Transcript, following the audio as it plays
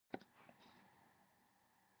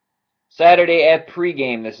Saturday at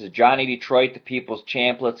pregame. This is Johnny Detroit, the People's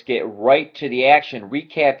Champ. Let's get right to the action.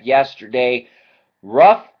 Recap yesterday.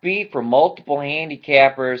 Rough beat for multiple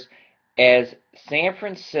handicappers as San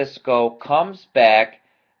Francisco comes back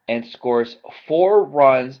and scores 4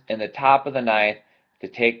 runs in the top of the ninth to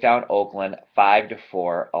take down Oakland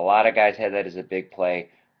 5-4. A lot of guys had that as a big play.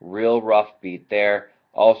 Real rough beat there.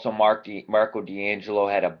 Also, Marco D'Angelo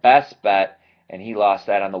had a best bet, and he lost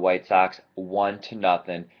that on the White Sox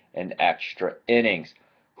 1-0 in extra innings.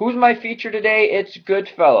 Who's my feature today? It's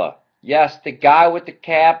Goodfella. Yes, the guy with the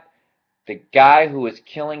cap, the guy who is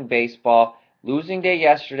killing baseball. Losing day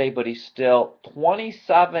yesterday, but he's still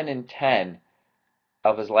 27-10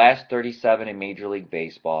 of his last 37 in Major League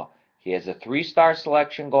Baseball. He has a 3-star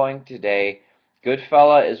selection going today.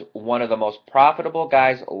 Goodfella is one of the most profitable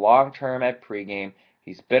guys long-term at pregame.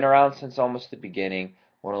 He's been around since almost the beginning.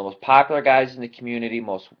 One of the most popular guys in the community,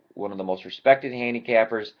 one of the most respected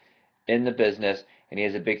handicappers in the business, and he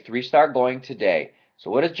has a big 3-star going today.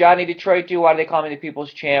 So what does Johnny Detroit do? Why do they call me the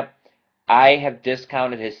People's Champ? I have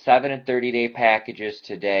discounted his 7 and 30-day packages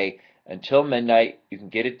today until midnight. You can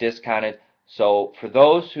get it discounted. So for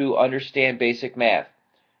those who understand basic math,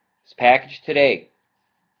 his package today,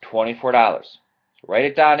 $24. So write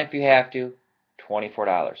it down if you have to,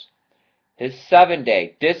 $24. His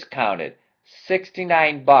 7-day discounted,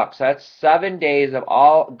 $69. That's 7 days of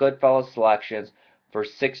all Goodfellas selections for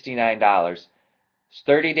 $69. His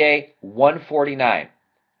 30-day, $149.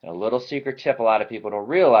 And a little secret tip a lot of people don't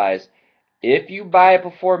realize, if you buy it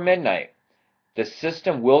before midnight, the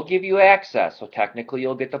system will give you access. So technically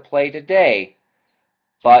you'll get to play today.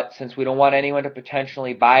 But since we don't want anyone to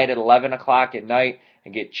potentially buy it at 11 o'clock at night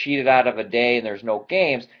and get cheated out of a day and there's no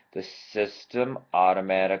games, the system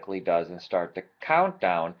automatically doesn't start the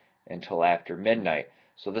countdown until after midnight.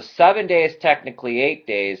 So the 7-day is technically 8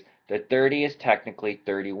 days. The 30 is technically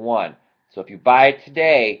 31. So if you buy it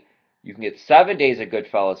today, you can get 7 days of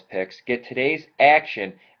Goodfellas picks, get today's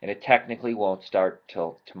action, and it technically won't start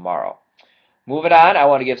till tomorrow. Moving on, I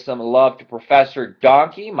want to give some love to Professor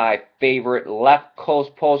Donkey, my favorite left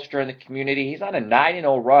coast poster in the community. He's on a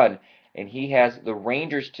 9-0 run, and he has the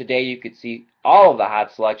Rangers today. You could see all of the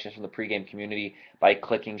hot selections from the pregame community by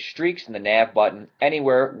clicking streaks in the nav button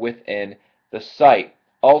anywhere within the site.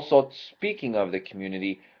 Also, speaking of the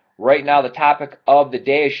community, right now the topic of the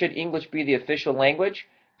day is, should English be the official language?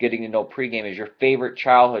 Getting to know pregame is your favorite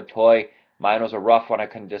childhood toy. Mine was a rough one. I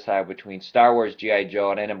couldn't decide between Star Wars, G.I. Joe,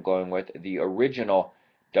 and I ended up going with the original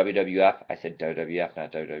WWF. I said WWF,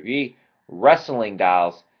 not WWE. Wrestling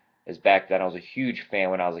dolls, as back then I was a huge fan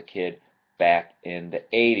when I was a kid back in the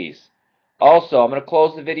 80s. Also, I'm going to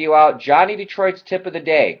close the video out. Johnny Detroit's tip of the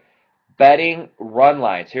day, betting run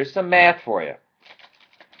lines. Here's some math for you.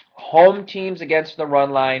 Home teams against the run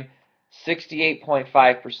line,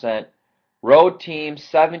 68.5%. Road teams,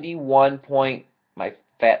 71 point, my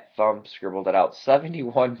fat thumb scribbled it out,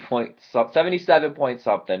 77 point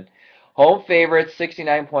something. Home favorites,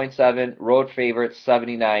 69.7. Road favorites,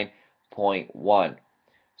 79.1.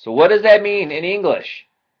 So what does that mean in English?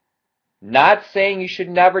 Not saying you should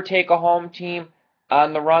never take a home team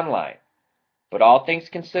on the run line, but all things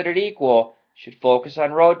considered equal, you should focus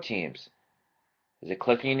on road teams. Is it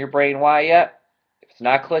clicking in your brain why yet? If it's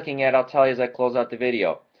not clicking yet, I'll tell you as I close out the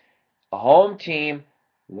video. A home team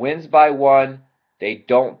wins by 1, they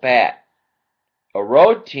don't bat. A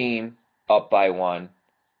road team up by 1,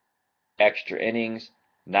 extra innings,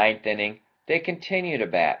 9th inning, they continue to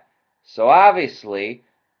bat. So obviously,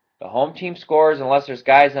 the home team scores unless there's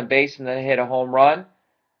guys on base and then they hit a home run.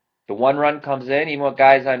 The 1 run comes in, even with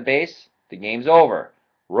guys on base, the game's over.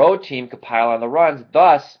 Road team could pile on the runs,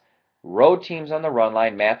 thus, road teams on the run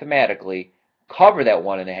line mathematically cover that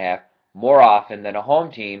 1.5 more often than a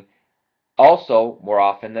home team, also more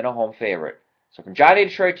often than a home favorite. So from Johnny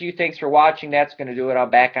Detroit to you, thanks for watching. That's going to do it. I'm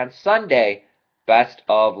back on Sunday. Best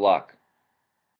of luck.